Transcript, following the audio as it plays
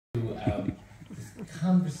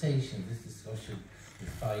conversation, this discussion with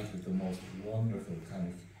 5 of the most wonderful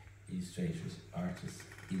comic illustrators, artists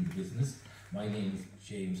in the business. My name is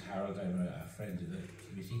James Harold, I'm a friend of the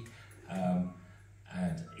committee, and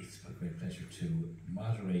it's my great pleasure to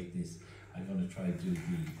moderate this. I'm going to try to do the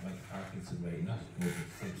Michael Parkinson way, not go with the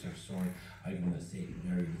same sort of story. I'm going to say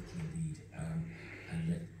very little indeed, and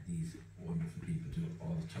let these wonderful people do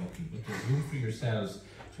all the talking. But there's room for yourselves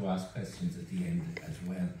to ask questions at the end as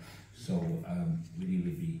well. So Willie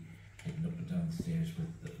will be heading up and down the stairs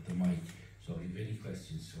with the mic. So if you have any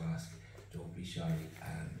questions to ask, don't be shy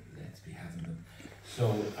and let's be having them.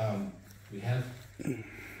 So we have 1,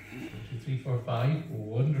 2, 3, 4, 5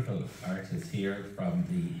 wonderful artists here from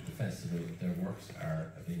the festival. Their works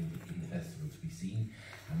are available in the festival to be seen.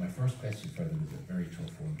 And my first question for them is a very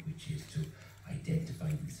tough one, which is to identify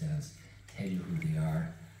themselves, tell you who they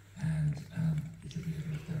are, and a little bit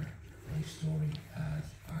about their life story as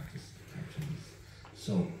artists, cartoonists.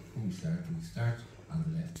 So who we start? We start on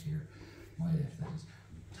the left here, my left, that is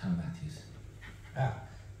Tom Matthews.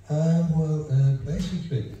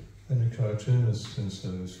 Basically, been a cartoonist since I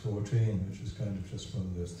was 14, which is kind of just one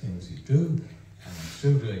of those things you do, and I'm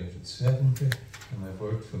still doing it at 70, and I've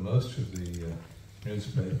worked for most of the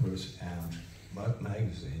newspapers and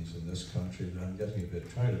magazines in this country, but I'm getting a bit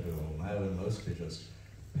tired of it all now, and mostly just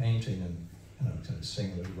painting and, kind of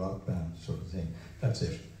singing with a rock band sort of thing. That's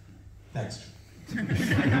it. Next. My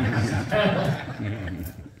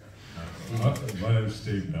name's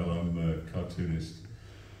Steve Bell. I'm a cartoonist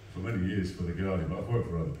for many years for The Guardian, but I've worked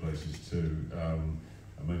for other places too. I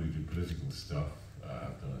mainly do political stuff.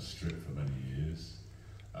 I've done a strip for many years.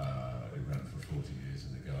 It ran for 40 years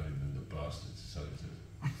in The Guardian, and the bastards decided to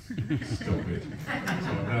stop it.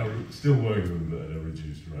 So I'm now still working with it at a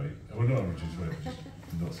reduced rate. Well, not a reduced rate, just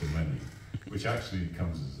not so many. Which actually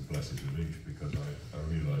comes as a blessed relief, because I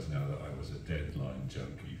realise now that I was a deadline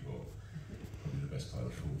junkie for probably the best part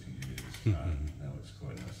of 40 years, and now it's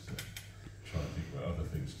quite nice to try and think about other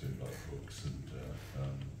things too, like books and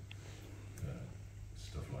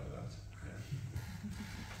stuff like that. Yeah.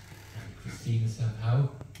 Christine Sampaio.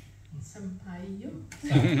 Sampaio.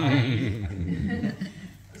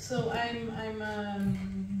 So I'm a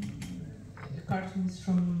cartoonist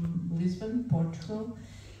from Lisbon, Portugal.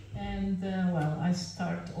 And I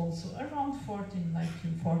start also around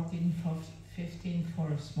 1914, 15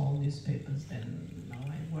 for small newspapers. Then now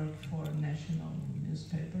I work for national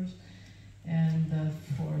newspapers and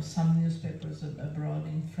for some newspapers abroad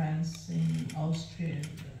in France, in Austria,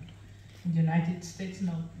 in the United States,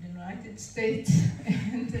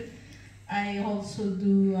 and I also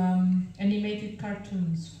do animated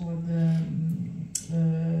cartoons for the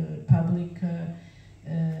public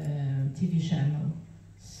TV channel.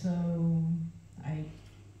 So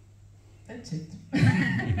that's it.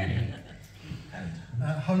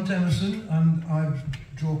 Hunt Emerson, and I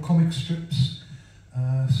draw comic strips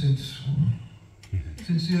since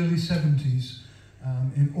the early 70s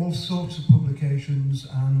in all sorts of publications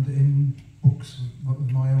and in books,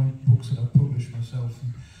 my own books that I've published myself.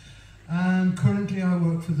 And currently I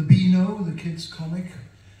work for the Beano, the kids comic,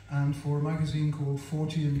 and for a magazine called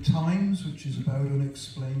 40 Times, which is about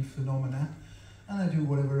unexplained phenomena. And I do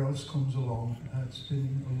whatever else comes along. It's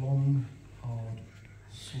been a long, hard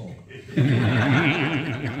slog.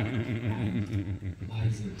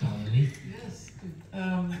 Liza Donnelly. Yes,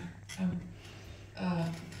 I'm a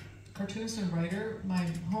cartoonist and writer. My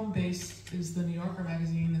home base is the New Yorker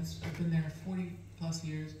magazine. I've been there 40 plus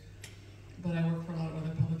years, but I work for a lot of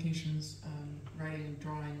other publications, writing and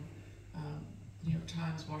drawing. New York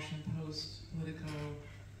Times, Washington Post, Politico,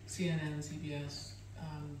 CNN, CBS,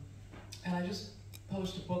 and I just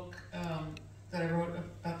published a book that I wrote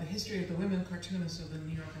about the history of the women cartoonists of the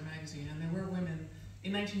New Yorker magazine, and there were women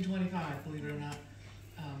in 1925, believe it or not,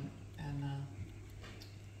 and I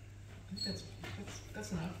think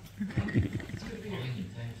that's enough. It's good to be here.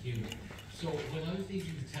 Thank you. So when I was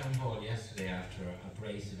leaving the town hall yesterday after a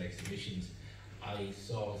brace of exhibitions, I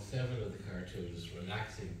saw several of the cartoons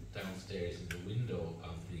relaxing downstairs in the window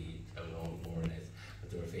of the town hall, more or less, but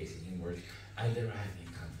they were facing inward, and they were having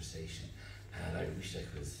a conversation. And I wish I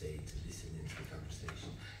could have stayed to listen into the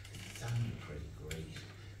conversation. It sounded pretty great.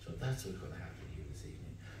 So that's what's going to happen here this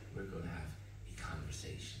evening. We're going to have a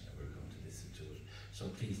conversation and we're going to listen to it.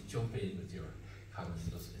 So please jump in with your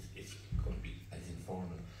comments. It's going to be as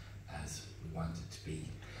informal as we want it to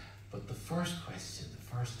be. But the first question, the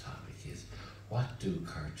first topic is, what do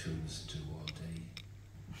cartoons do all day?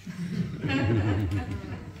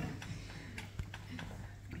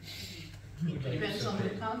 It depends on the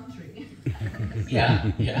country.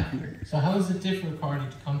 Yeah. So how does it differ according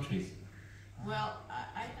to countries? Well,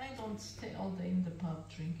 I don't don't stay all day in the pub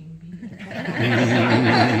drinking beer.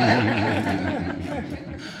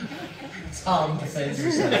 Tom defends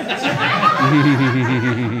herself. That's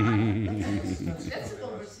a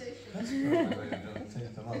conversation. That's probably why I don't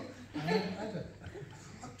take them up. I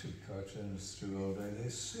talk to cartoonists through all day. They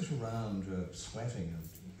sit around sweating and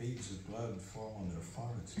beads of blood form on their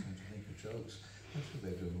foreheads trying to think of jokes. That's what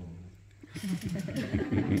they do all day.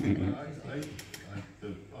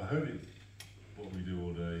 I heard it, what we do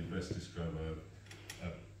all day, best described by a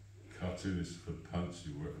cartoonist for Punch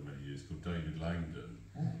who worked for many years called David Langdon.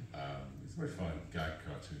 It's a very fine gag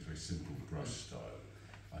cartoon, it's very simple brush style.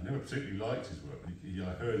 I never particularly liked his work. I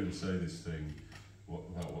heard him say this thing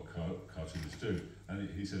about what cartoonists do, and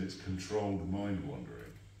he said it's controlled mind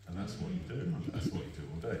wandering, and that's what you do. That's what you do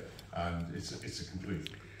all day, and it's a complete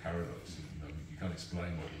paradox. You can't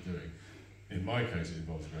explain what you're doing. In my case, it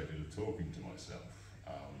involves a great deal of talking to myself,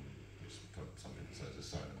 which some people say is a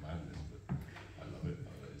sign of madness, but I love it.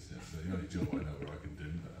 It's the only job I know where I can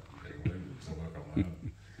do that, get away with it, because I work on my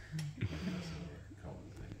own. That's a common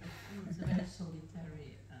thing. It's a very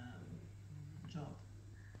solitary job.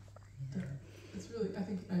 It's really, I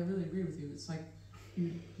think I really agree with you. It's like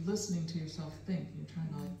you're listening to yourself think. You're trying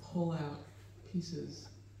to like pull out pieces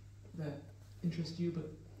that interest you,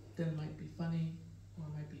 but then might be funny or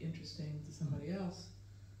might be interesting to somebody else.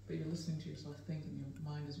 But you're listening to yourself think, and your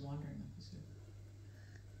mind is wandering, like you said.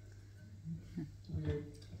 Weird.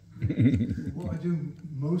 What I do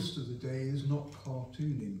most of the day is not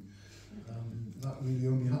cartooning. That really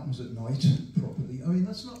only happens at night, properly. I mean,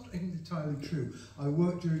 that's not entirely true. I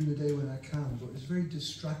work during the day when I can, but it's very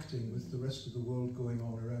distracting with the rest of the world going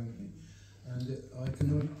on around me. And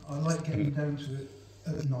I like getting down to it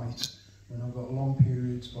at night, when I've got long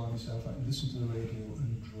periods by myself. I can listen to the radio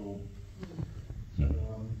and draw. So,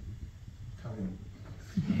 carry on.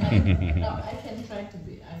 No, I can try to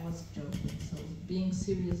be. I was joking. So being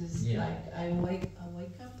serious is like I wake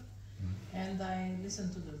up and I listen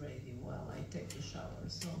to the radio while I take the shower.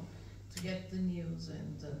 So to get the news,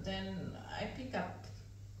 and then I pick up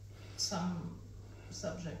some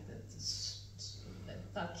subject that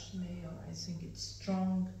touched me, or I think it's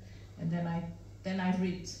strong, and then I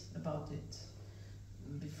read about it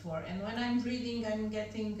before. And when I'm reading, I'm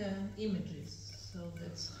getting images. So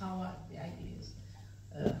that's how the ideas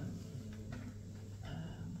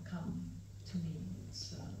come to me.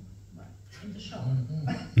 It's in the show.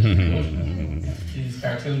 She's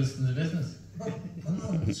cartoonist in the business.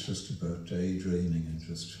 No, it's just about daydreaming and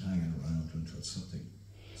just hanging around until something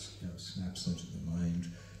snaps into the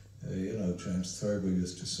mind. James Thurber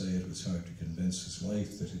used to say it was hard to convince his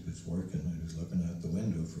wife that he was working when he was looking out the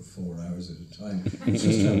window for 4 hours at a time. It's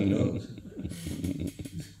just how it goes.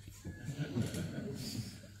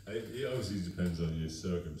 It obviously depends on your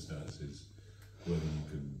circumstances, whether you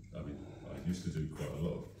can, I used to do quite a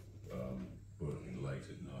lot of working late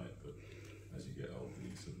at night, but as you get older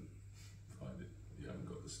you sort of find it, you haven't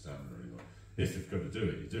got the stamina anymore. If you've got to do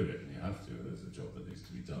it, you do it, and you have to, there's a job that needs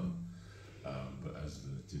to be done. But as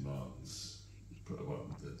the demands, well,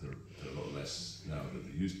 they're a lot less now than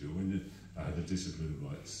they used to be. When I had a discipline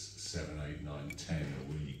of like 7, 8, 9, 10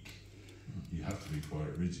 a week, you have to be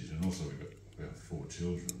quite rigid. And also we have 4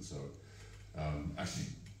 children, so actually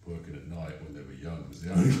working at night when they were young was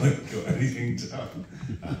the only way you got anything done,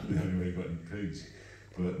 the only way you got any peace.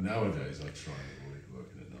 But nowadays I try and avoid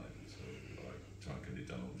working at night, so I try and get it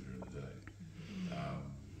done all during the day.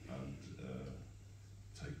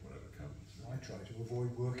 Take whatever comes. I try to avoid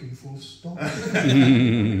working full stop.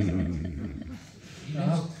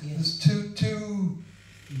 There's two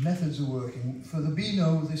methods of working. For the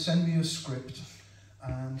Beano, they send me a script,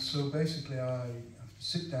 and so basically I have to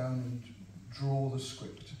sit down and draw the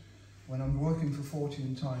script. When I'm working for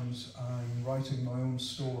 14 Times, I'm writing my own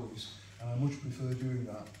stories, and I much prefer doing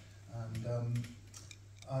that. And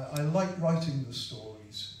I like writing the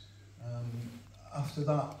stories. After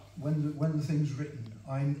that, when the thing's written,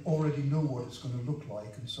 I already know what it's going to look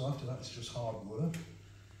like, and so after that it's just hard work.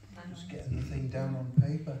 Just getting the thing down on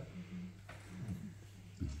paper.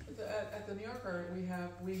 At the New Yorker,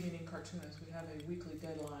 we meaning cartoonists, we have a weekly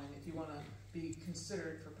deadline. If you want to be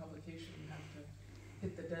considered for publication, you have to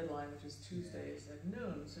hit the deadline, which is Tuesdays at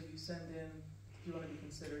noon. So you send in, if you want to be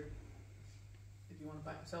considered, if you want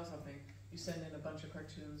to sell something, you send in a bunch of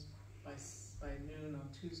cartoons by noon on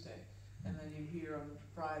Tuesday. And then you hear on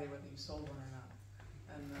Friday whether you sold one or not.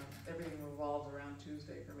 And everything revolves around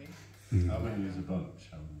Tuesday for me. How many is a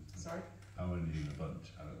bunch? Sorry? How many in a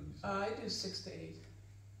bunch? I do 6 to 8.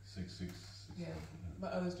 6. Yeah.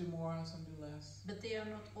 But others do more, some do less. But they are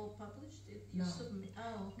not all published? No. Submit.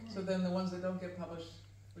 Oh, okay. So then the ones that don't get published,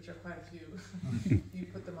 which are quite a few, you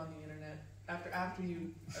put them on the after you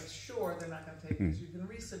are sure they're not going to take it, because you can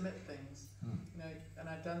resubmit things. You know, and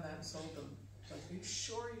I've done that and sold them. Like, are you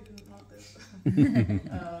sure you didn't want this?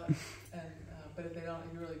 But if they don't,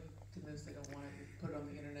 if you're really convinced they don't want it, you put it on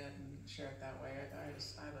the internet and share it that way.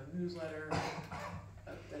 I have a newsletter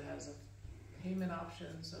that has a payment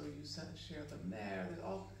option, so you share them there. There's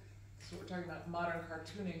all. So we're talking about modern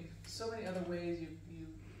cartooning. So many other ways you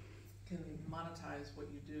can monetize what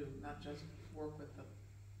you do, not just work with the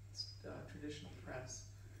traditional press.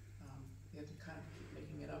 You have to kind of keep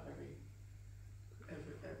making it up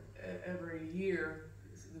every year.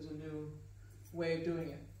 There's a new way of doing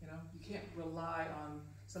it. You know, you can't rely on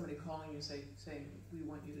somebody calling you saying we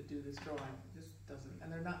want you to do this drawing. It just doesn't.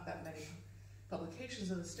 And there are not that many publications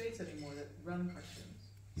in the States anymore that run cartoons.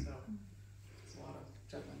 So it's a lot of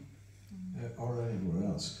juggling. Or anywhere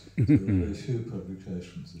else. There are very few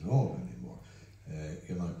publications at all anymore.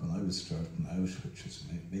 You know, like when I was starting out, which is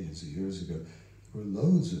millions of years ago, there were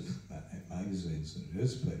loads of magazines and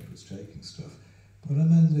newspapers taking stuff. But I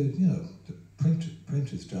mean, the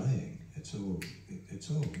print is dying. It's all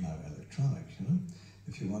now electronic. You know,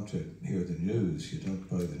 if you want to hear the news, you don't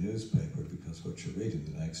buy the newspaper, because what you're reading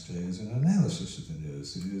the next day is an analysis of the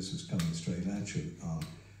news. The news is coming straight at you on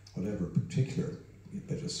whatever particular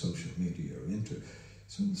bit of social media you're into.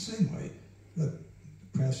 So in the same way, look,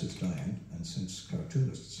 the press is dying, and since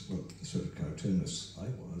cartoonists, well, the sort of cartoonists I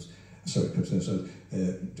was,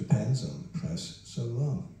 depends on the press so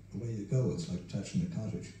long. Away you go, it's like touching a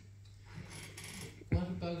cottage. What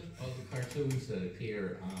about all the cartoons that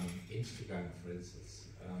appear on Instagram, for instance?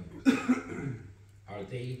 Are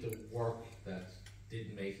they the work that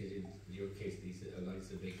didn't make it in your case, these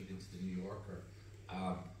Eliza make it into the New Yorker?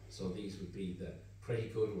 So these would be the pretty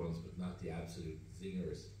good ones, but not the absolute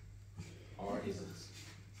zingers. Or is it?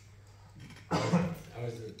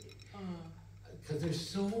 Because there's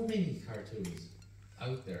so many cartoons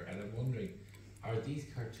out there, and I'm wondering, are these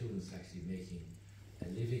cartoonists actually making a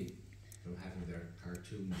living from having their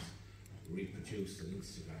cartoons reproduced on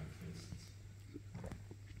Instagram, for instance?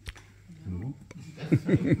 No.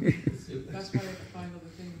 That's why I find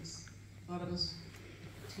other things. A lot of us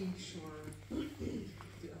teach or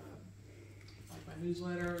like my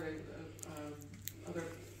newsletter,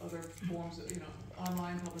 other forms of,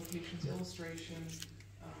 online publications, illustrations,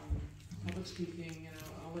 public speaking,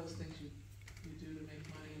 all those things you do to make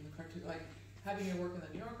money in the cartoon. Like having your work in the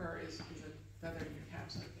New Yorker is a feather in your cap,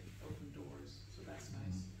 so it can open doors. So that's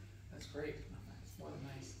nice. That's great. Not nice. It's more than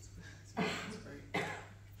nice. It's great.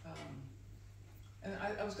 And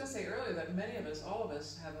I was going to say earlier that many of us, all of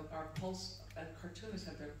us, have our pulse. Cartoonists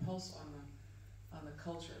have their pulse on the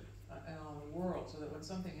culture and on the world, so that when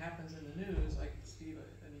something happens in the news, like Steve,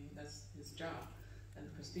 that's his job,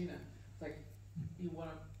 and Christina, like you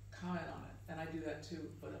want to comment on it, and I do that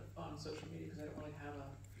too, but on social media, because I don't really have a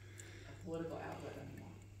political outlet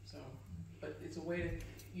anymore. So, but it's a way to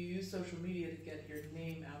you use social media to get your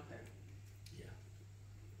name out there. Yeah,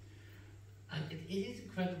 and it is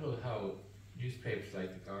incredible how newspapers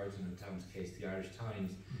like the Guardian, and Tom's case, the Irish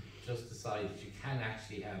Times, just decide that you can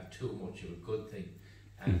actually have too much of a good thing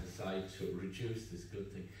and decide to reduce this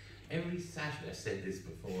good thing. Every Saturday, I've said this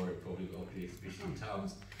before, probably openly, especially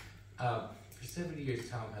Tom's, for several years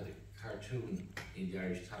Tom had a cartoon in the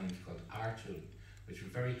Irish Times called Artoon, which were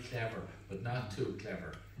very clever, but not too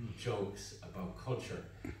clever, jokes about culture.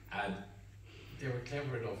 And they were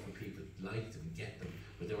clever enough for people to like them, get them,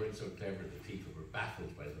 but they weren't so clever that people were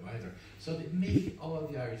baffled by them either. So they made all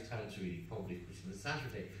the Irish Times reading public, which on a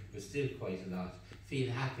Saturday was still quite a lot,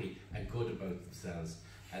 feel happy and good about themselves,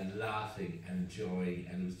 and laughing and enjoying,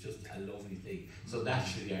 and it was just a lovely thing. So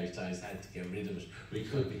naturally the Irish Times had to get rid of it. We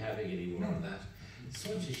couldn't be having any more of that.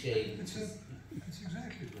 Such a shame. It's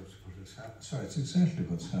exactly what's happened. Sorry, it's exactly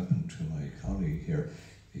what's happened to my colleague here.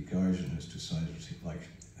 The Guardian has decided to, like,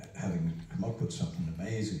 having come up with something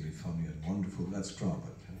amazingly funny and wonderful, let's drop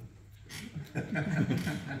it.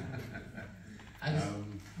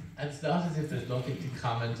 And it's not as if there's nothing to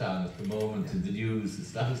comment on at the moment in the news.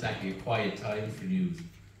 It's not exactly a quiet time for news.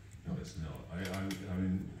 No, it's not. I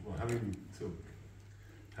mean, well, having sort of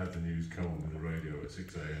had the news come on with the radio at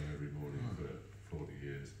 6 a.m. every morning for 40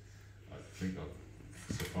 years, I think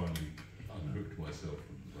I've finally unhooked myself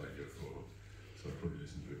from the radio so I probably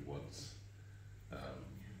listened to it once.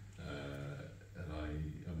 And I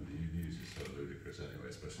mean, the news is so ludicrous anyway,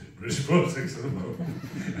 especially in British politics at the moment.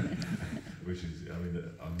 Which is, I mean,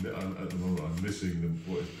 I'm at the moment I'm missing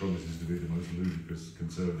what promises to be the most ludicrous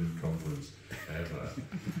Conservative conference ever,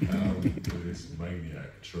 with this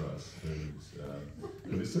maniac Truss.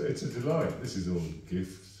 But it's a delight. This is all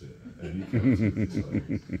gifts. Any kind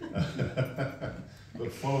of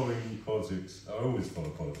but following politics, I always follow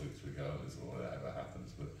politics regardless of whatever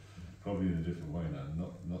happens, but probably in a different way now.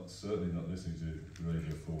 Certainly not listening to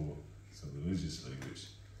Radio 4 so religiously, which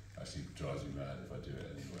actually drives me mad if I do it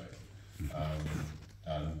anyway.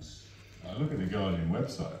 And I look at the Guardian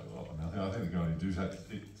website a lot, and I think the Guardian do have,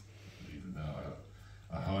 even now I have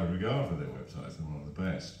a high regard for their website, it's one of the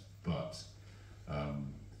best, but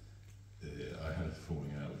I had a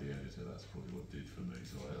falling out with the editor, that's probably what did for me,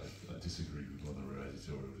 so I disagreed with one of her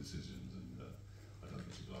editorial decisions, and I don't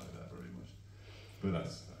think she liked that very much. But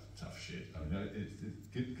that's tough shit. I mean,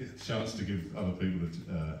 it get a chance to give other people a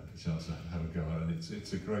chance to have a go at it, and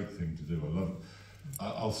it's a great thing to do. I love it.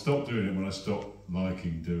 I'll stop doing it when I stop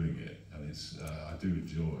liking doing it, and I do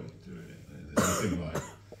enjoy doing it. There's nothing like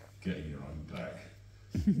getting your own back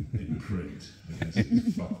in print against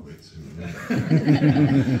these fuckwits who are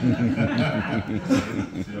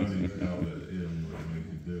it's the only outlet, the only way we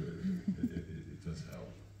can do it. It does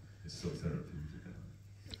help. It's so therapeutic.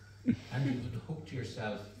 And you've hooked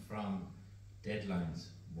yourself from deadlines,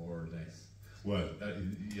 more or less. Well,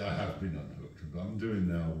 I have been unhooked. I'm doing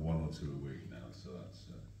now 1 or 2 a week now, so that's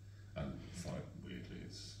and weirdly,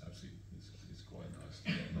 it's quite nice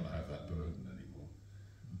to not have that burden anymore.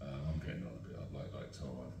 I'm getting on a bit. I'm like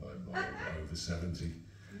Tom. I'm over 70.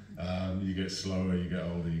 You get slower, you get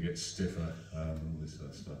older, you get stiffer, all this sort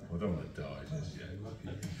of stuff. I don't want to die just yet.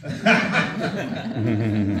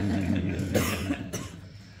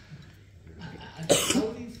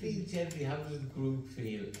 How do you feel generally? How does the group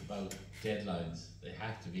feel about deadlines? They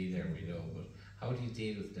have to be there, we know, but how do you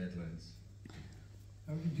deal with deadlines?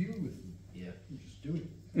 How do you deal with them? Yeah. You just do it.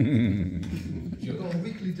 You've You've got a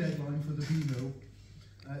weekly deadline for the Vino.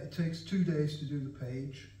 It takes 2 days to do the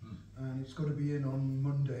page, and it's got to be in on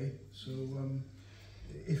Monday. So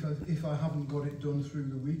if I haven't got it done through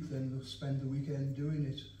the week, then I'll spend the weekend doing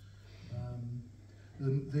it.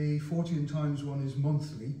 The 14 times one is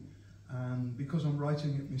monthly, and because I'm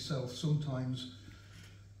writing it myself, sometimes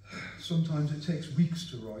it takes weeks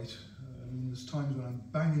to write. There's times when I'm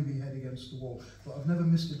banging my head against the wall, but I've never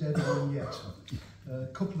missed a deadline yet. A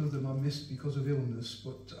couple of them I missed because of illness,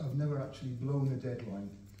 but I've never actually blown a deadline.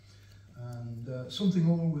 And something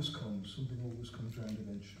always comes around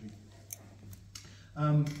eventually.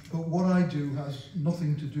 But what I do has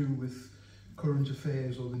nothing to do with current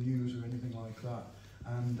affairs or the news or anything like that.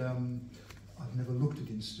 And I've never looked at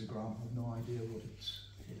Instagram, I've no idea what it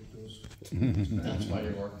does. That's why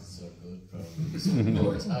your work is so good, probably. So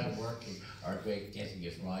more time working or getting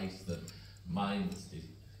it right than mine was the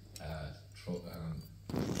whatever.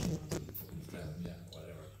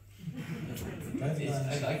 I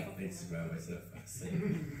like Instagram myself.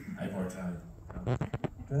 I have more time.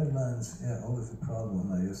 Deadlines, yeah, always a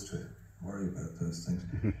problem. I used to worry about those things.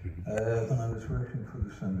 When I was working for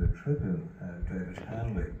the Sunday Tribune, David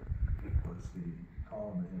Hanley was the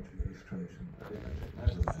column into illustration.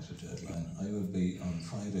 Never met a deadline. I would be on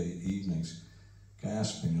Friday evenings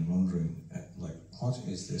gasping and wondering, what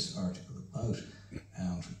is this article about?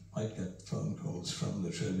 And I'd get phone calls from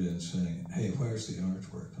the Tribune saying, hey, where's the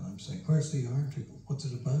artwork? And I'm saying, where's the article? What's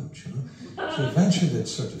it about, you know? So eventually they'd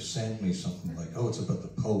sort of send me something like, oh, it's about the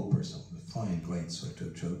Pope or something. Fine, great, so I do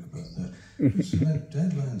a joke about that. So then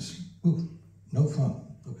deadlines, ooh, no fun.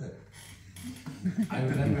 Okay. I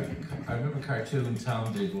remember Cartoon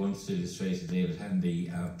Tom did once to illustrate David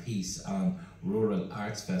Handy piece on rural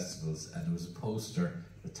arts festivals, and there was a poster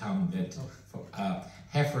that Tom did for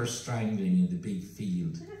heifer strangling in the big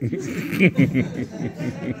field.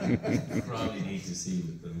 Probably need to see it.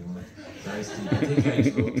 Sorry, Steve, I think I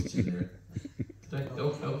interrupted you there. Did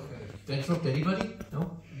I interrupt anybody? No?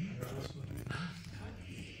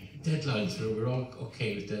 Deadlines, we're all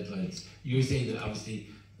okay with deadlines. You say that obviously,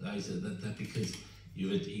 Liza, that because you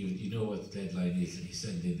know what the deadline is, and you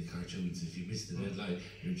send in the cartoons. If you miss the deadline,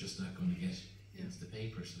 you're just not going to get into the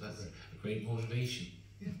paper. So that's a great motivation.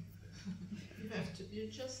 Yeah. You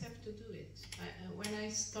just have to do it. When I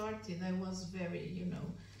started, I was very,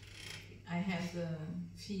 I had the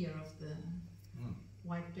fear of the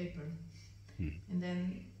white paper, and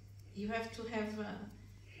then you have to have.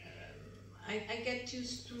 I get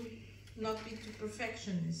used to not be too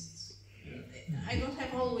perfectionist. I don't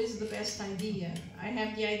have always the best idea. I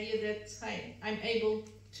have the idea that I'm able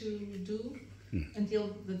to do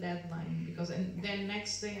until the deadline, and then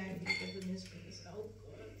next day I look at the newspaper and say, oh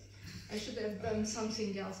God, I should have done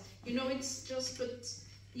something else. It's just, but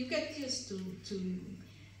you get used to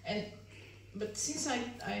but since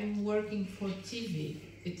I'm working for TV,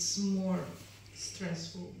 it's more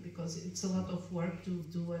stressful because it's a lot of work to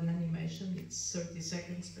do an animation. It's 30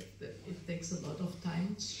 seconds, but it takes a lot of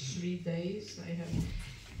time. It's 3 days.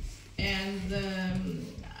 and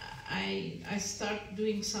I start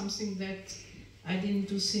doing something that I didn't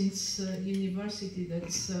do since university.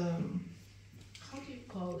 That's how do you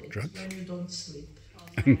call it? Drugs? When you don't sleep.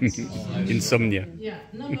 Insomnia. Yeah,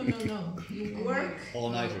 no. You work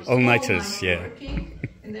All-nighters. All-nighters, yeah. Working,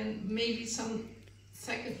 and then maybe some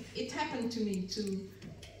second. It happened to me to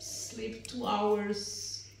sleep 2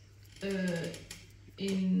 hours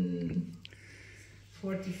in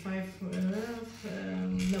 45.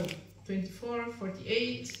 24,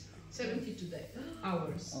 48, 72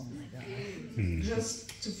 hours. Oh my God.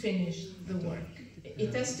 Just to finish the work.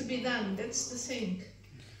 It has to be done. That's the thing.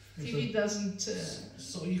 TV doesn't.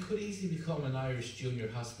 So you could easily become an Irish junior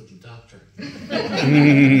hospital doctor. So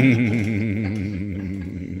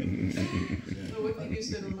one thing you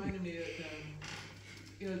said reminded me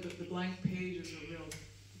that the blank page is a real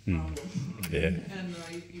problem. Yeah. And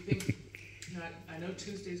you think, I know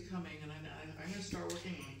Tuesday's coming, and I'm going to start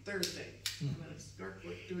working on Thursday. I'm going to start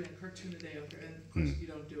doing a cartoon a day, and of course you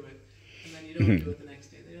don't do it, and then you don't do it the next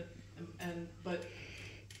day. But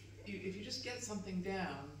if you just get something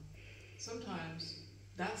down, sometimes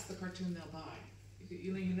that's the cartoon they'll buy.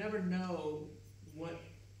 You never know what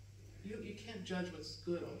you can't judge what's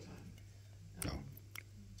good all the time,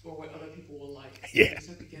 or what other people will like. Yeah. You just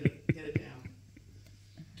have to get it down.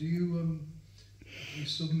 Do you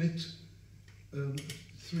submit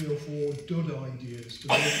 3 or 4 dud ideas to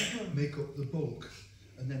make up the bulk,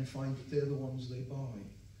 and then find that they're the ones they buy?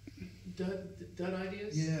 Dud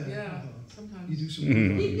ideas? Yeah. Sometimes. You do some dud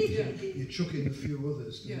ideas. You chuck in a few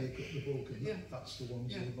others to make up the bulk, and Yeah. that's the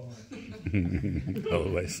ones they buy.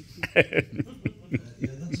 Always.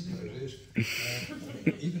 Yeah, that's about it.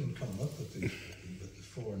 Even coming up with the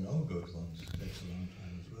 4 no good ones takes a long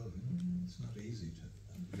time as well. You know? It's not easy to.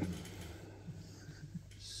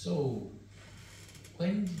 So,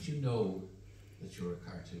 when did you know that you were a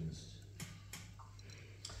cartoonist?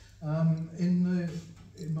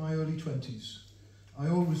 In my early 20s, I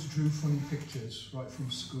always drew funny pictures right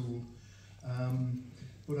from school,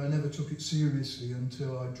 but I never took it seriously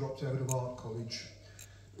until I dropped out of art college.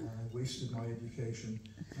 Wasted my education,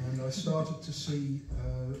 and I started to see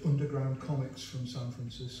underground comics from San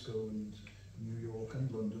Francisco and New York and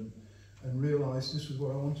London, and realised this was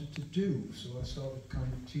what I wanted to do. So I started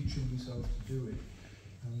kind of teaching myself to do it,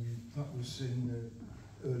 and that was in the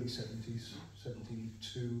early 70s,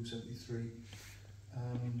 72, 73.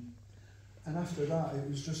 And after that, it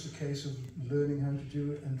was just a case of learning how to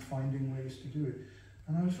do it and finding ways to do it.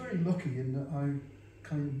 And I was very lucky in that I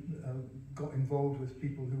kind of got involved with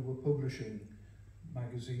people who were publishing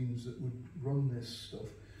magazines that would run this stuff.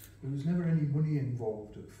 There was never any money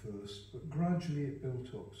involved at first, but gradually it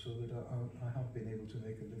built up so that I have been able to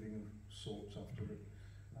make a living of sorts after it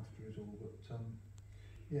all. But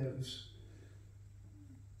yeah,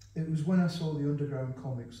 it was when I saw the underground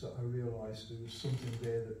comics that I realised there was something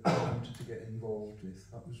there that I wanted to get involved with.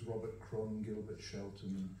 That was Robert Crumb, Gilbert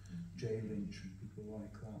Shelton, and Jay Lynch, and people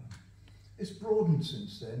like that. It's broadened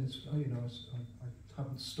since then. I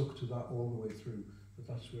haven't stuck to that all the way through, but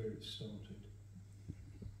that's where it started.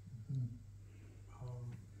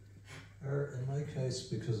 In my case,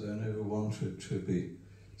 because I never wanted to be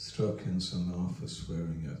stuck in some office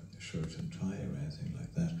wearing a shirt and tie or anything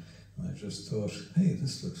like that, I just thought, hey,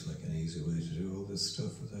 this looks like an easy way to do all this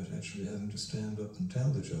stuff without actually having to stand up and tell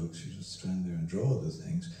the jokes. You just stand there and draw the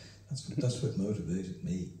things. That's what motivated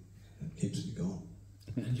me and keeps me going.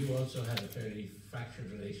 And you also had a fairly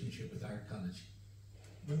fractured relationship with art college.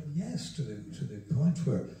 Well, yes, to the point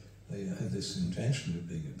where I had this intention of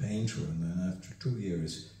being a painter, and then after 2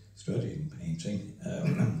 years studying painting,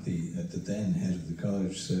 the then head of the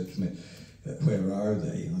college said to me, where are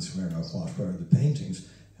they? And I said, where are the paintings?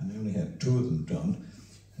 And I only had 2 of them done.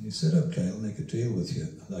 And he said, okay, I'll make a deal with you.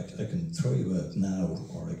 Like, I can throw you out now,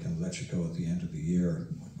 or I can let you go at the end of the year.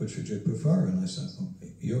 Which would you prefer? And I said, oh,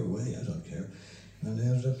 your way, I don't care. And I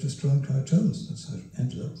ended up just drawing cartoons. That's how it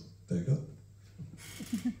ended up. There you go.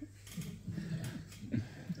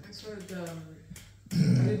 I started, I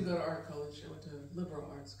didn't go to art college, I went to liberal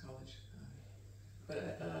arts college.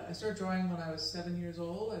 But I started drawing when I was 7 years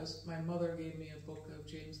old. My mother gave me a book of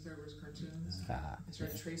James Thurber's cartoons. I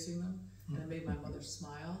started tracing them, and it made my mother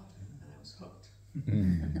smile, and I was hooked.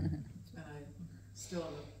 And I still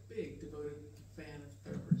am a big, devoted fan of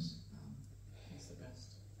Thurber's. He's the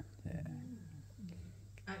best.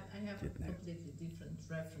 I have a completely different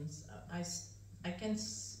reference. I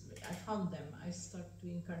found them. I started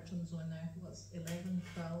doing cartoons when I was 11,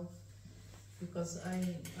 12, because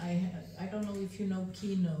I don't know if you know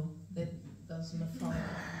Kino, that does Mafalda,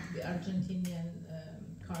 the Argentinian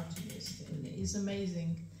cartoonist, and he's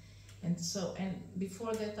amazing. And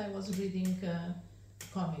before that I was reading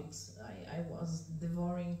comics. I was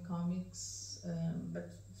devouring comics, but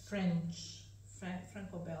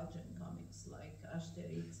Franco-Belgian comics like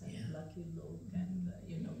Asterix and Lucky Luke, and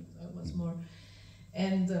I was more.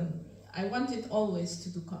 And I wanted always to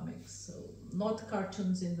do comics, so not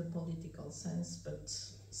cartoons in the political sense, but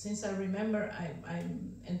since I remember,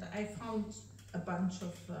 I found a bunch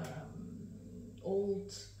of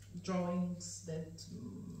old drawings that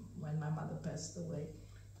when my mother passed away,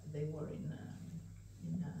 they were in a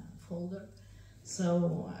folder.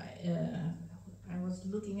 So I was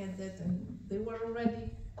looking at that, and they were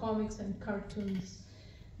already comics and cartoons.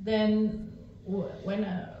 Then when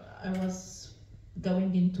I was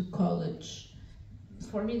going into college,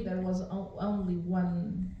 for me there was only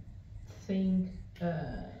one thing,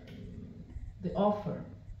 the offer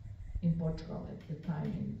in Portugal at the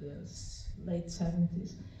time, in the late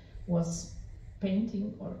 70s, was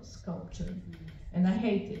painting or sculpture, and I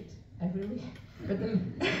hated. I really, but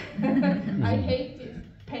I hated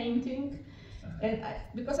painting, and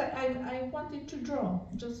because I wanted to draw,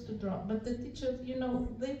 just to draw. But the teachers, they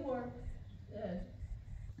were,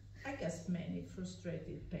 I guess, many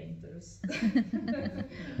frustrated painters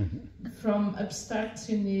from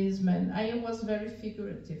abstractionism, and I was very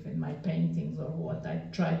figurative in my paintings or what I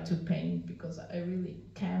tried to paint, because I really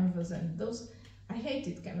canvas and those. I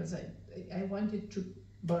hated canvas. I wanted to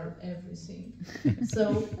burn everything.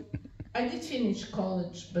 So I did finish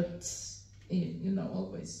college, but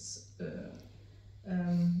always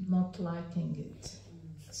not liking it.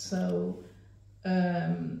 So,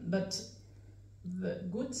 but the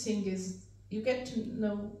good thing is you get to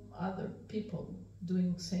know other people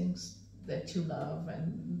doing things that you love,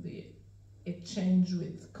 and the exchange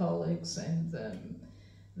with colleagues and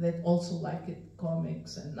that also like it,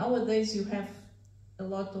 comics. And nowadays you have a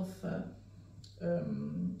lot of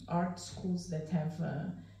art schools that have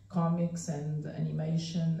comics and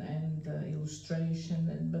animation and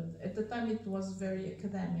illustration, but at the time it was very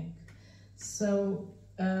academic. So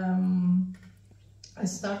I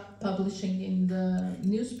started publishing in the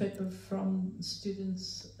newspaper from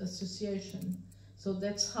Students' Association. So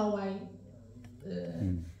that's how I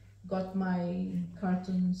got my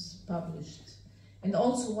cartoons published. And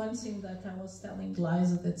also one thing that I was telling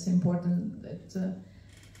Liza that's important, that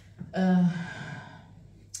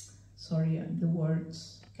sorry, the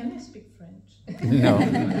words. Can I speak French? No,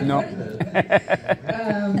 no.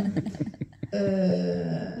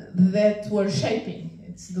 That were shaping.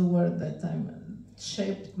 It's the word that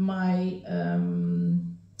shaped my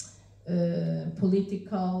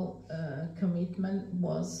political commitment.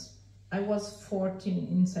 I was 14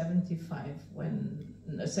 in 74,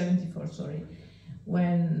 sorry,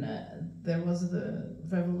 when there was the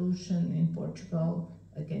revolution in Portugal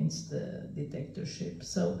against the dictatorship.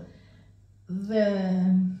 So the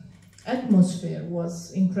atmosphere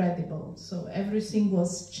was incredible. So everything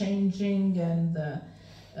was changing, and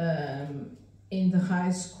in the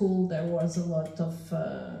high school there was a lot of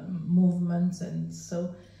movements,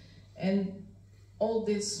 and all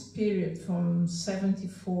this period from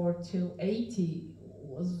 74 till 80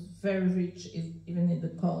 was very rich, even in the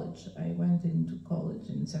college. I went into college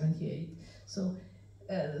in 78. So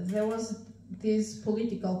there was this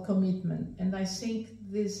political commitment, and I think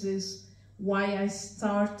this is why I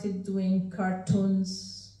started doing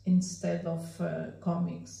cartoons instead of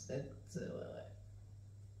comics. That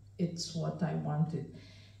it's what I wanted.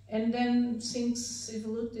 And then things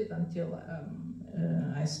evolved until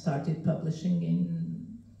I started publishing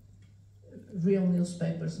in real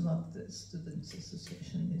newspapers, not the Students'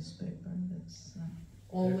 Association newspaper. That's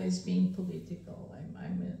always being political.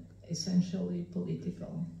 I'm essentially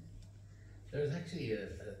political. There's actually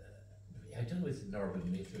I don't know if it's an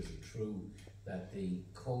urban myth or is it true that the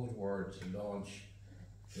code word to launch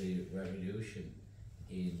the revolution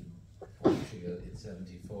in Portugal in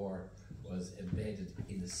 74 was embedded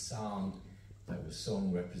in a song that was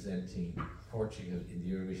sung representing Portugal in the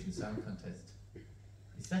Eurovision Song Contest.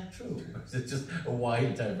 Is that true? Or is it just a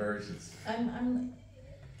wild divergence? I'm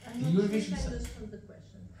The not Eurovision sure Song- from the question.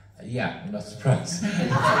 Yeah, I'm not surprised.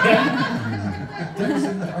 There's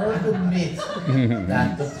an urban myth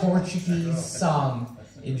that the Portuguese song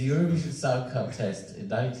in the Eurovision Song Contest in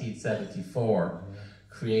 1974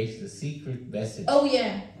 created a secret message. Oh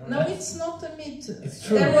yeah, no, it's not a myth. It's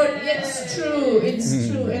true. It's true, it's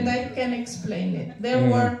true, and I can explain it. There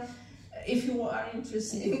were, if you are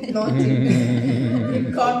interested, not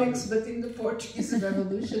in comics, but in the Portuguese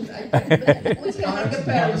Revolution, we can make a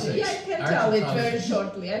parody. Yeah, I can tell it very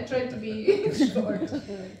shortly. I try to be short.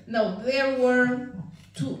 No, there were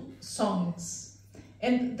 2 songs.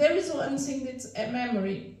 And there is one thing that's a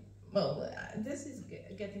memory. well, this is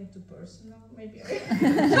getting too personal, maybe.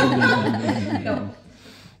 No.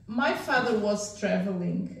 My father was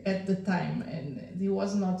traveling at the time, and he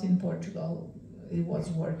was not in Portugal, he was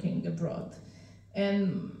working abroad.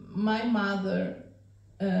 And my mother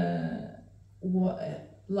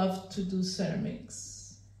loved to do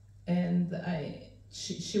ceramics, and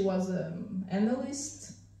she was an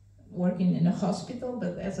analyst working in a hospital,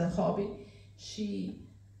 but as a hobby, she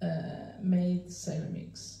made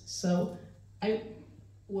ceramics. So I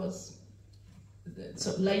was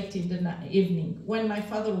so late in the evening when my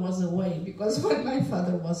father was away, because when my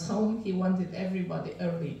father was home, he wanted everybody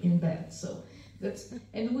early in bed. So that's,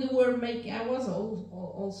 and we were making, I was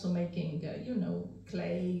also making, you know,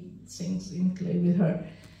 clay, things in clay with her.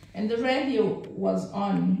 And the radio was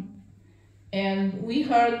on, and we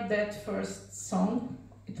heard that first song.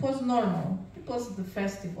 It was normal, it was the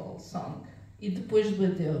festival song. E depois de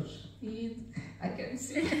Deus. I can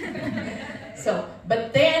see. So,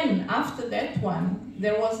 but then after that one,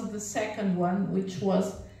 there was the second one, which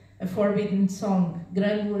was a forbidden song,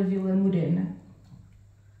 Grândola Vila Morena.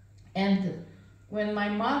 And when my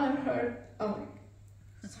mother heard,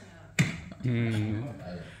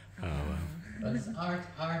 But it's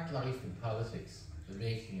art, life and politics, the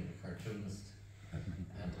making of a cartoonist.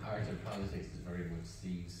 And art and politics is very much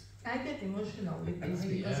Steve's. I get emotional with this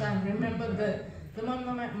because I remember the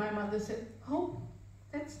moment my mother said, "Oh,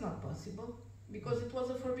 that's not possible," because it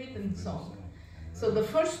was a forbidden song. So the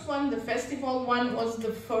first one, the festival one, was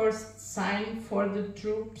the first sign for the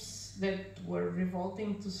troops that were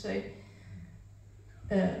revolting to say,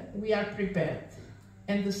 we are prepared.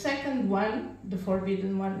 And the second one, the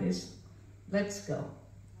forbidden one, is, let's go.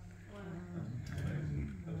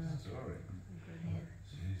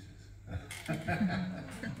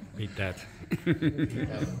 Read that.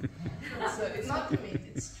 It's not to me,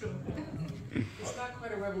 it's true. It's not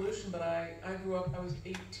quite a revolution, but I grew up, I was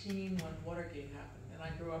 18 when Watergate happened, and I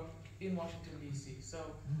grew up in Washington, D.C. So,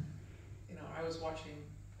 you know, I was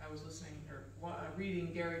listening, or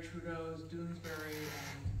reading Gary Trudeau's Doonesbury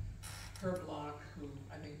and Herb Bloch, who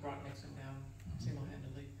I think brought Nixon down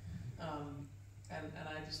single-handedly. And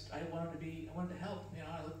I wanted to help, you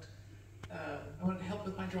know, I wanted to help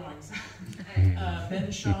with my drawings.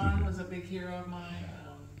 Ben Shawn was a big hero of mine,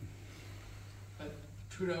 but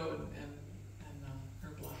Trudeau and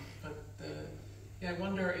Herb Bloch. But I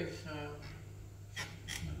wonder if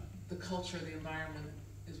the culture, the environment,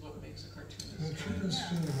 is what makes a cartoonist. Well, Trudeau's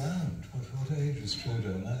still around. What age is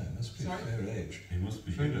Trudeau now? He must be a fair age. He must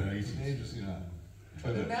be Trudeau, in the what 80s. age is he now?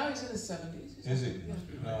 But now he's in his 70s. Is he? Yeah.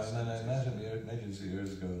 No, and then I met him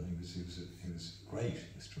years ago, and he was great.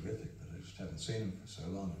 He was terrific, but I just haven't seen him for so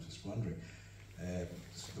long. I was just wondering.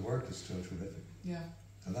 The work is still terrific. Yeah.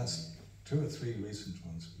 And that's 2 or 3 recent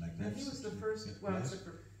ones, magnificent. He was the first, well, except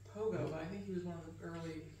for Pogo, but I think he was one of the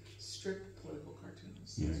early strip political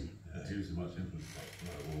cartoonists. Yes. He was much influenced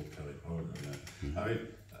by Walt Kelly Pogo. Yeah. I mean,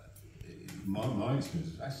 my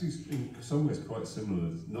experience is actually in some ways quite similar.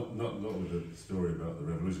 Not with the story about the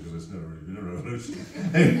revolution, because there's never really been a revolution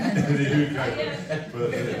in the UK. But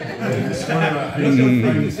the story about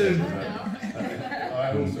painting.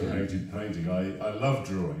 I also hated painting. I love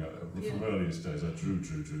drawing. From earliest days, I drew.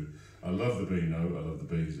 I love the Beano. I love the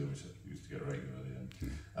Beezer, which I used to get regularly.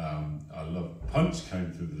 And I love Punch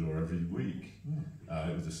came through the door every week.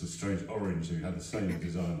 It was this strange orange, so you had the same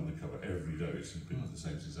design on the cover every day. It's been the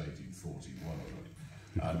same since 1841 or something.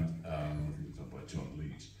 And I think it was done by John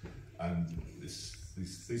Leach. And this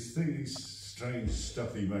strange,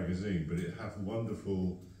 stuffy magazine, but it had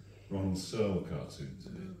wonderful Ronald Searle cartoons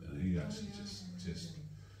in it, and he actually just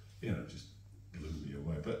blew me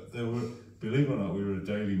away. But there were, believe it or not, we were a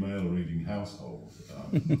Daily Mail reading household.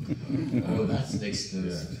 Oh, that's an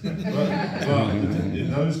exclusive. Yeah. But in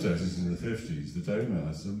those days, in the 50s, the Daily Mail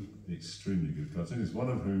had some extremely good cartoonists, one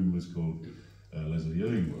of whom was called Leslie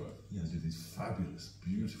Illingworth. He did these fabulous,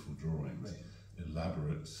 beautiful drawings,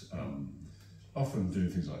 elaborate, often doing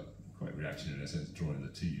things like quite reactionary in a sense, drawing the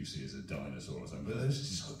TUC as a dinosaur or something, but it was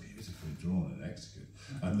just so beautifully drawn and executed.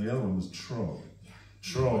 And the other one was Trog.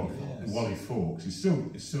 Trog, Wally Fawkes, he's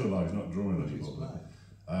still alive, he's not drawing anymore.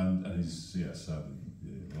 And he's, sadly,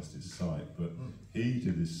 lost his sight, but he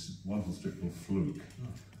did this wonderful strip called Fluke.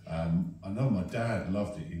 I know my dad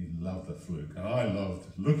loved it, he loved the Fluke, and I loved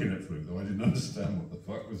looking at Fluke, though I didn't understand what the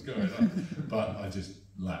fuck was going on, but I just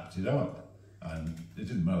lapped it up. And it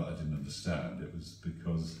didn't matter that I didn't understand, it was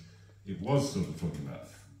because it was sort of talking about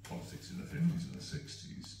politics in the 50s and the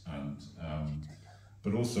 60s, and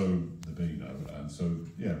but also the Beano, and so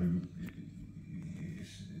and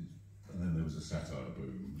then there was a satire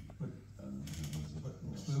boom.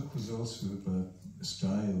 Fluke was also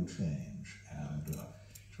style change, and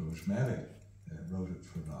George Mellick wrote it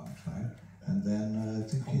for a long time, and then I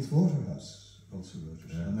think Keith Waterhouse also wrote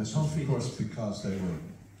it, and this was of course because they were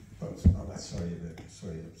both,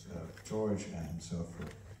 George and himself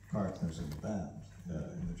were partners in the band,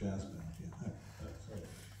 in the jazz band.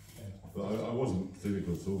 But I wasn't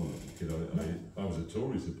cynical at all when I was a kid. I was a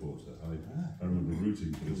Tory supporter. I remember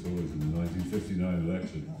rooting for the Tories in the 1959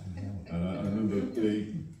 election. And I remember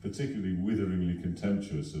being particularly witheringly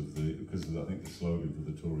contemptuous of because I think the slogan for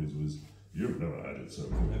the Tories was, "You've never had it so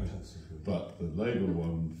good." But the Labour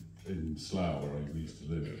one in Slough, where I used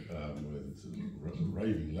to live, with a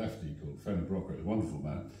raving lefty called Fenner Brocker, a wonderful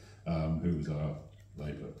man, who was our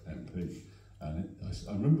Labour MP. And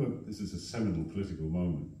I remember this is a seminal political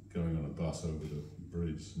moment, going on a bus over the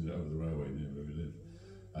bridge, over the railway near where we live,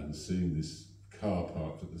 and seeing this car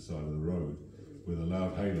parked at the side of the road with a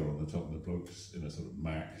loud halo on the top, and the blokes in a sort of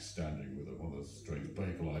Mac standing with one of those strange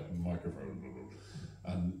Bakelite microphones.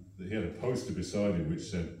 And he had a poster beside him which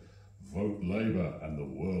said, "Vote Labour and the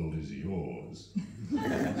world is yours."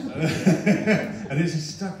 And it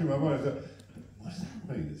just stuck in my mind. I thought, what does that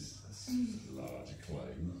mean? That's a large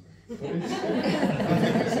claim. But I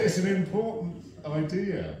think it's an important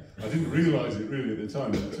idea. I didn't realise it really at the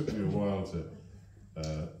time. It took me a while to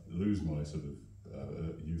lose my sort of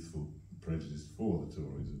youthful prejudice for the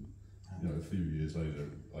Tories, and a few years later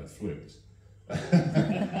I flipped. I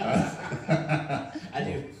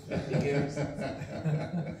do.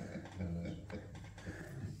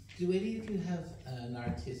 Do any of you have an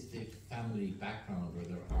artistic family background, or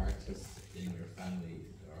there are artists in your family,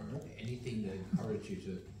 or anything that encouraged you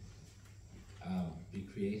to be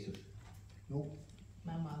creative? No.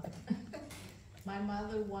 My mother. My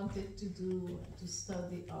mother wanted to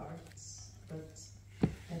study arts, but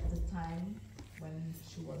at the time when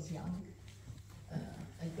she was young,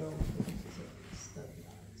 a girl couldn't study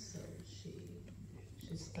art, so she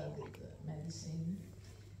studied medicine,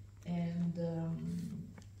 and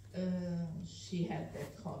she had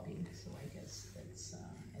that hobby. So I guess that's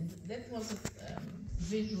and that was a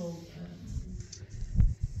visual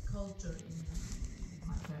culture in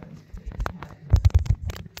my parents. They had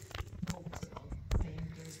books about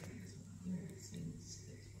painters and things.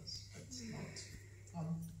 That was, it's not on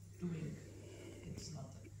doing. It's not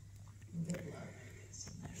in the blood. It's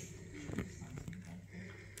an attitude, something like that.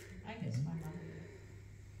 I guess my mother.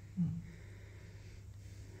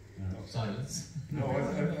 Silence. No,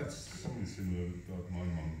 that's something similar. Like my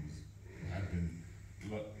mum had been,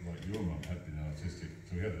 like your mum had been artistic.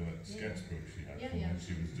 So we had a sketchbook she had from when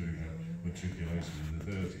she was doing her matriculation in the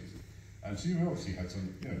 30s, and she obviously had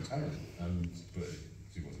some talent, but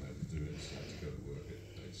she wasn't able to do it. She had to go to work at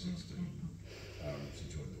age 16. She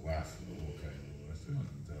joined the WAF and the War Cane and all the rest of it,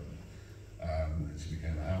 and she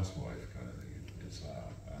became a housewife kind of thing in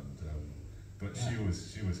Slough. And but she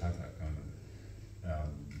had that kind of.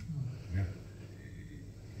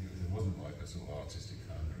 It wasn't like a sort of artistic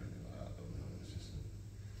fan or anything like that. It was just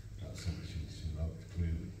that's something she loved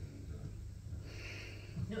clearly.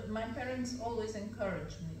 My parents always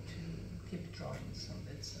encouraged me to keep drawing, so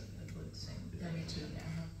that's a good thing. Yeah, me too.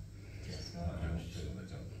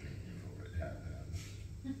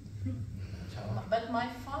 But my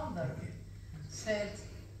father said,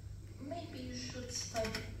 maybe you should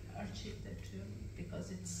study architecture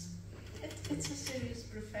because it's a serious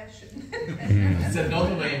profession. It's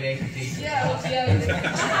another way of making things. Yeah.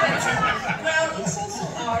 Well, it's also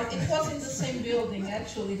art. It was in the same building,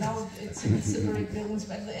 actually. Now it's in separate buildings,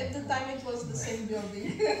 but at the time it was the same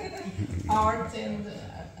building. Art and,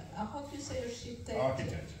 how do you say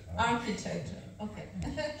architecture? Architecture, okay.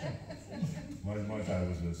 My dad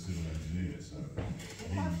was a civil engineer, so...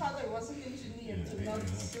 My father was an engineer too, not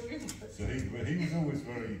civil. So he was always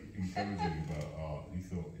very encouraging about art. He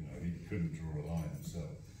thought, he couldn't draw a line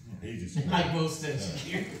himself. He just... Like most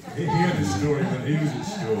engineers. He had a story when he was at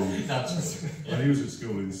school. When he was at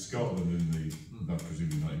school in Scotland in the,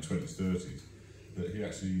 presumably 1920s, 30s, that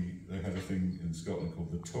they had a thing in Scotland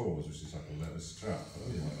called the Tors, which is like a leather strap. I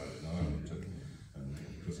don't know what that is in Ireland too. And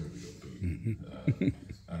because everybody got beaten.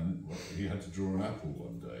 And he had to draw an apple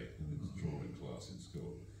one day in his drawing class in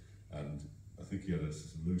school. And I think he had a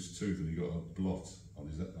loose tooth and he got a blot on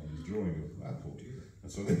his drawing of an apple.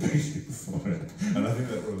 And so they beat him for it. And I think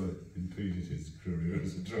that rather impeded his career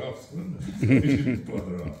as a draftsman. He didn't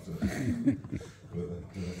bother after. I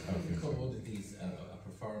recall one of these, a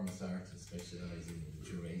performance artist specialising in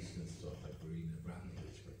duration and stuff like Marina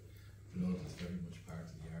Abramovich, but Blood is very much part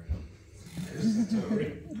of the art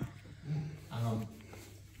story.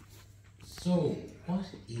 So, what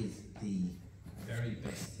is the very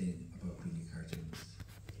best thing about being a cartoonist?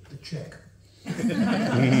 The check. The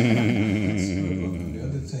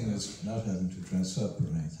other thing is not having to dress up or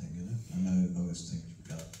anything, you know. And I always think you've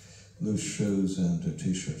got loose shoes and a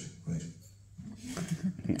t-shirt. Great.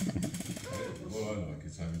 What I like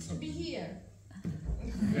is having Be something. here.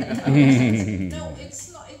 No,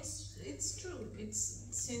 it's not. It's true. It's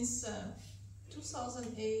since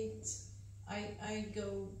 2008. I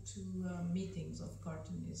go to meetings of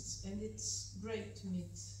cartoonists, and it's great to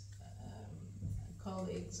meet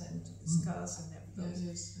colleagues and to discuss and have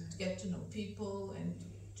those, to get to know people and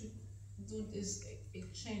to do this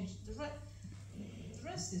exchange. The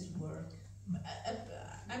rest is work.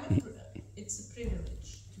 It's a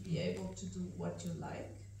privilege to be able to do what you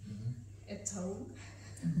like at home.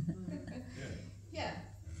 Yeah,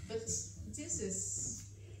 but this is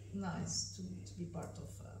nice to be part of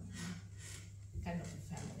kind of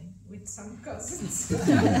a family with some cousins.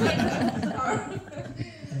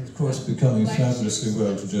 And of course, becoming fabulously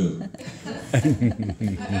well-to-do. I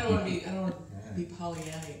don't want to be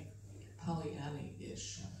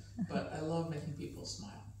Pollyanna-ish, but I love making people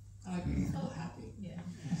smile. I like making people happy. Yeah,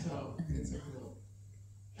 So it's a real.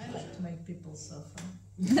 I like to make people suffer.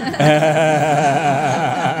 You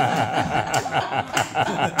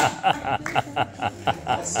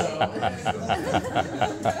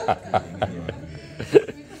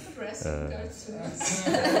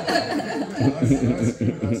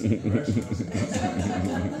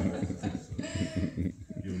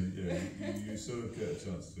sort of get a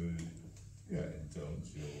chance to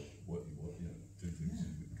indulge what you want, do things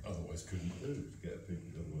you otherwise couldn't do, to get people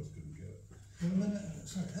you otherwise couldn't get. Well,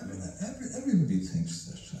 everybody thinks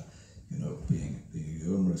that being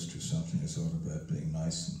humorist or something is all about being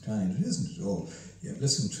nice and kind. It isn't at all. You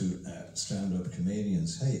listen to stand-up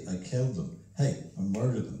comedians. Hey, I killed them. Hey, I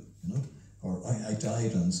murdered them. Or I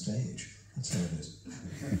died on stage. That's how it is.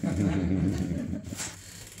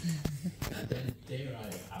 And then dare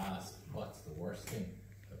I ask, what's the worst thing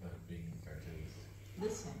about being a cartoonist?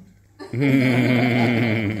 This one.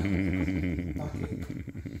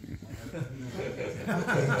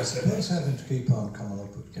 Okay, I suppose having to keep on coming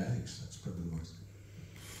up with gags, that's probably the worst.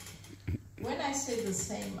 When I say the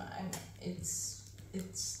same,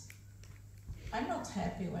 I'm not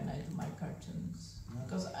happy when I do my cartoons,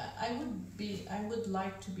 because I would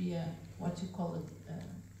like to be what you call a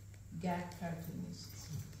gag cartoonist,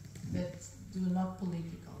 that do not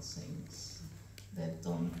political things, that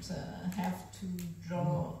don't have to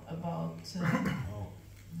draw about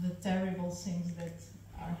the terrible things that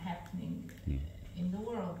are happening in the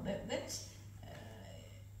world.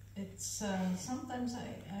 It's sometimes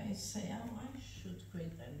I say, oh, I should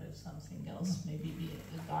create something else, maybe be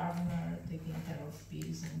a gardener, taking care of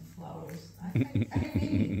bees and flowers. I mean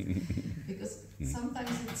it, because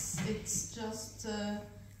sometimes it's just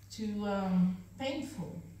too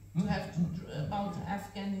painful to have to about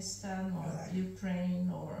Afghanistan or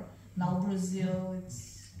Ukraine or now Brazil.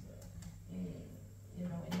 It's in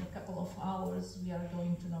a couple of hours we are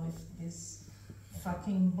going to know if this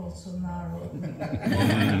fucking Bolsonaro.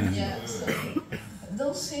 Yeah, so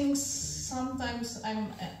those things sometimes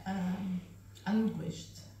I'm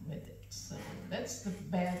anguished with it. So that's the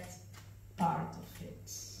bad part of it.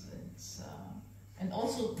 It's and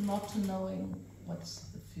also not knowing what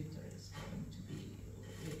the future is going to be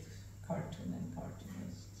with cartoon and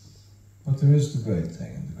cartoonists. But there is the great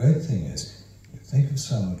thing, and the great thing is, you think of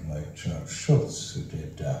someone like Charles Schulz, who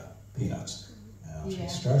did Peanuts. And he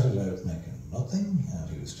started out making nothing, and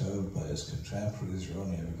he was told by his contemporaries, you're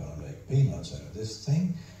only ever going to make peanuts out of this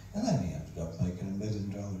thing. And then he ended up making $1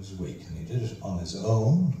 million a week, and he did it on his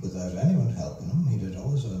own, without anyone helping him. He did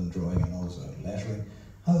all his own drawing and all his own lettering.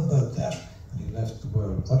 How about that? And he left the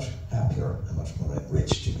world much happier and much more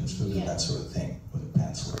enriched. You can still do that sort of thing with a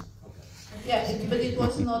pencil. Yeah, but it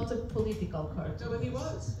was not a political cartoon. No, but he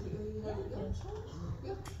was.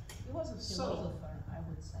 Yeah. He was a philosopher, I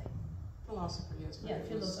would say. Philosopher, yes. Yeah,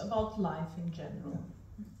 about life in general,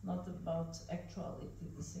 not about actuality,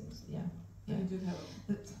 the things. Yeah. Yeah, he did have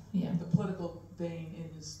the political vein in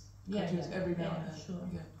his cartoons every now and then. Sure.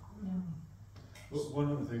 Yeah. Well, one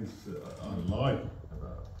of the things that I like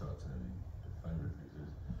about cartooning, the favourite things, is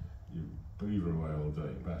you beaver away all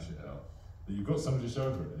day, bash it out, but you've got something to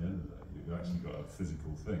show for it at the end of the day. You've actually got a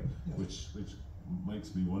physical thing, which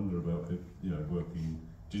makes me wonder about it, working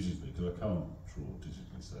digitally, because I can't draw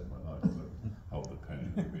digitally, save my life. So hold the pen,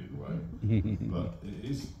 it would be the way. But it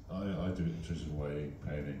is, I do it the traditional way,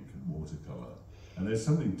 pen, ink, and watercolour. And there's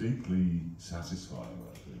something deeply satisfying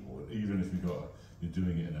about doing water, even if you're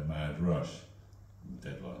doing it in a mad rush,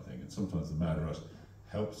 deadline thing. And sometimes the mad rush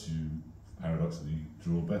helps you paradoxically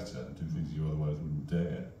draw better and do things you otherwise wouldn't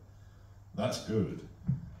dare. That's good.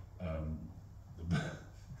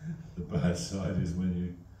 the bad side is when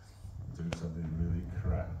you do something really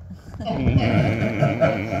crap.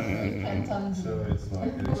 So it's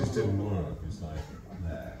like, it just didn't work. It's like,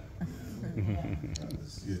 nah.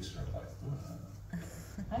 You try like,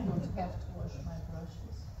 I'm going to have to wash my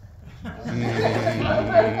brushes.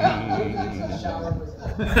 Shower with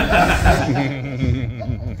them.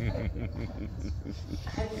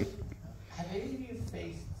 Have any of you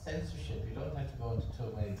faced censorship? You don't have to go into too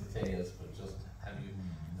many details, but just have you,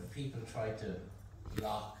 people try to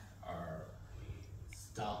block or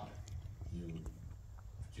stop you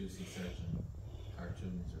producing certain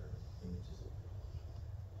cartoons or images?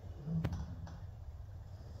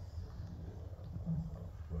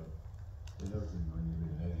 well, the other thing when you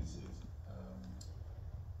read edited,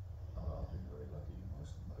 I've been very lucky.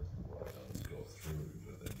 Most of what I've done has got through,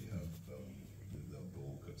 but then you have they'll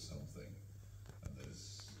balk at something, and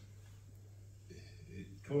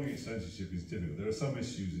calling it censorship is difficult. There are some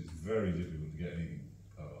issues it's very difficult to get anything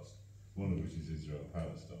past. One of which is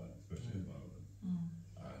Israel-Palestine, especially at the moment.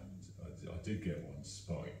 And I did get one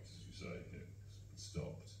spiked, as you say,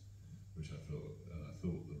 stopped, which I thought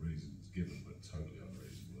the reasons given were totally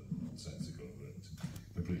unreasonable and nonsensical, and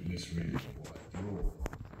complete misreading of what I draw.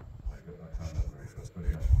 I found that very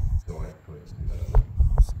frustrating. So I put it to that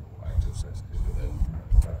small act of censorship, but then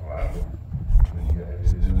that's what happens when you get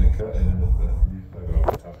edited in a cut in a newspaper. Oh,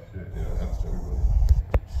 tough shit, it happens to everybody.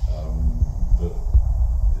 But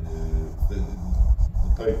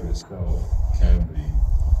the paper itself can be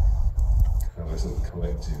kind of a sort of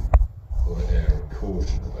collective or air of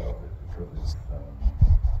caution about it, because it's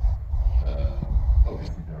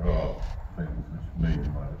obviously there are things which maybe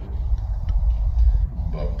my little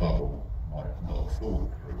bubble might not have thought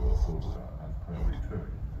through or thought about, and that's probably true.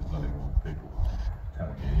 There's nothing wrong with people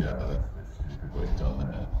telling you, yeah, that's stupid what you've done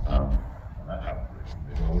there. And that happened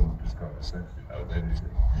recently. I wouldn't describe it essentially out of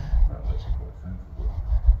anything. That's actually quite sensible.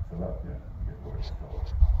 So that, yeah, you get where it stopped.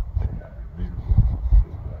 It can be reasonable.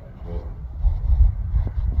 That is well.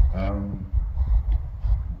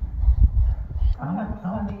 I have a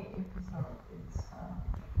funny episode.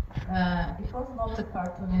 It was not a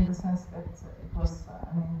cartoon in the sense that it was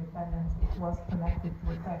an independent. It was connected to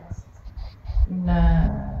a text in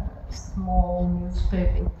a small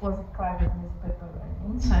newspaper. It was a private newspaper,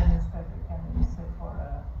 an inside newspaper, can we say, for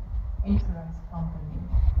an insurance company.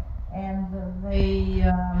 And they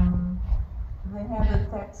had a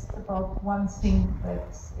text about one thing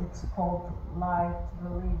that it's called light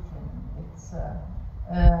religion. It's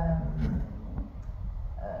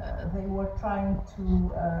they were trying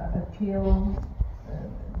to appeal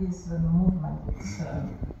this movement. It's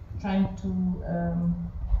trying to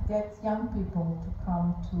get young people to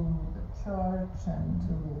come to the church and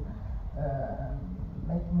to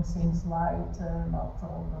making things lighter, not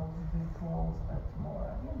all those rituals, but more,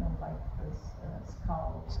 like this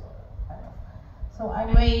scouts kind of. So I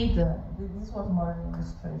made, this was more an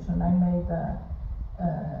illustration, I made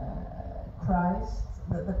Christ,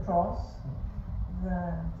 the cross,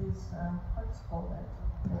 what's called that?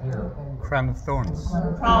 Crown of thorns.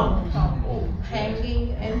 Crown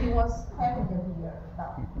hanging, and he was having a beer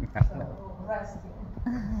down, so resting.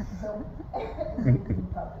 So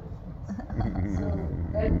so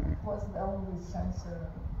that was the only censor.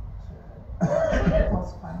 It was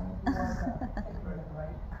funny. It was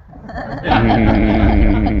right. It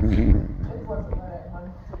was very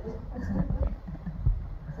funny.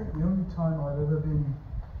 I think the only time I've ever been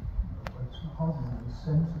hardly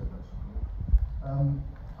censored, actually.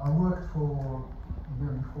 I worked for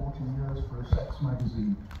nearly 40 years for a sex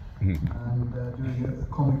magazine, and doing a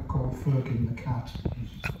comic called Firkin the Cat, which is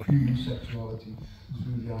human sexuality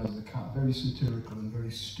through the eyes of the cat, very satirical and very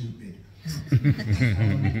stupid.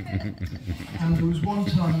 And there was one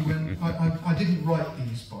time when I didn't write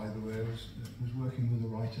these, by the way. I was working with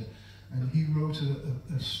a writer, and he wrote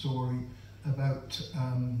a story about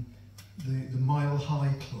the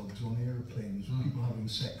mile-high clubs on aeroplanes, people having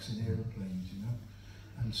sex in aeroplanes,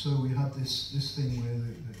 And so we had this thing where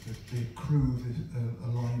the crew of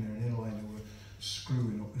an airliner were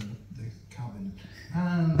screwing up in the cabin,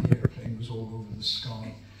 and the airplane was all over the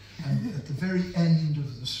sky. And at the very end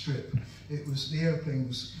of the strip, the airplane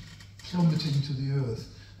was plummeting to the earth,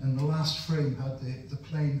 and the last frame had the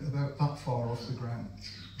plane about that far off the ground,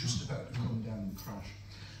 just about to come down and crash.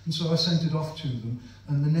 And so I sent it off to them,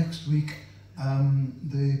 and the next week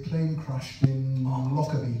the plane crashed in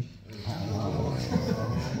Lockerbie.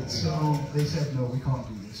 So they said, no, we can't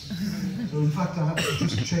do this. So in fact I had to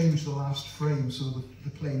just change the last frame so the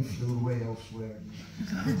plane flew away elsewhere.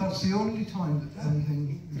 But that's the only time that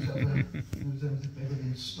anything has ever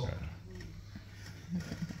been stopped.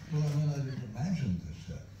 Well, I mean, I didn't imagine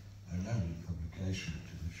that. I remember the publication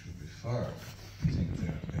to which you refer. I think they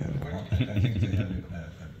have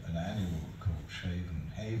an annual called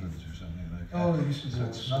Shaven Havens or something like that. Oh, this is so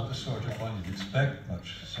it's not the sort of one you'd expect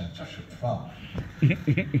much censorship from.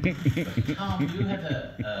 Tom, you had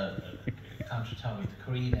a contract with the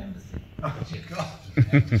Korean embassy. Oh, God.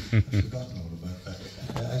 I've forgotten all about that.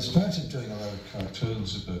 I started doing a lot of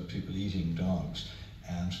cartoons about people eating dogs,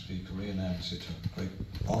 and the Korean embassy took great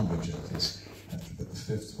umbrage at this. After about the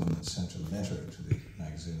fifth one, I sent a letter to the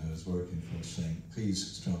magazine I was working for saying,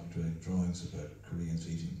 please stop doing drawings about Koreans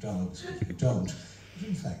eating dogs, if you don't. But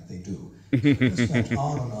in fact, they do. So I just went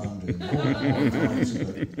on and on doing more and more drawings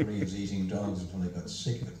about Koreans eating dogs until I got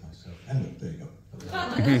sick of it myself. Anyway, there you go. So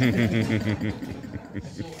I'm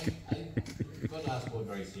going to ask one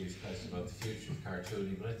very serious question about the future of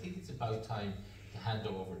cartooning, but I think it's about time to hand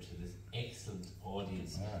over to this excellent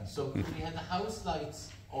audience. So could we have the house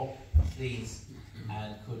lights up, please,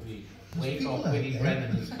 and could we wake up Willie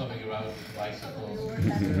Brennan who's coming around with the bicycle?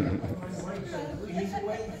 He's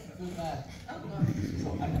away. Good man. So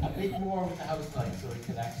a bit more with the house lights so we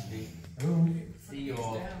can actually see you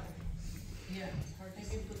all. Yeah, it's hard to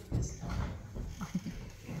put this down.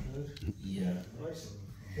 Yeah.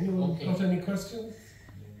 Anyone got any questions?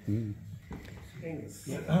 Thanks.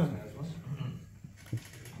 Yeah.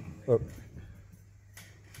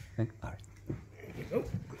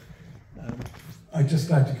 I'd just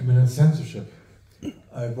like to come in on censorship.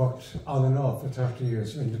 I worked on and off for 30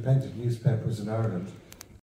 years for independent newspapers in Ireland,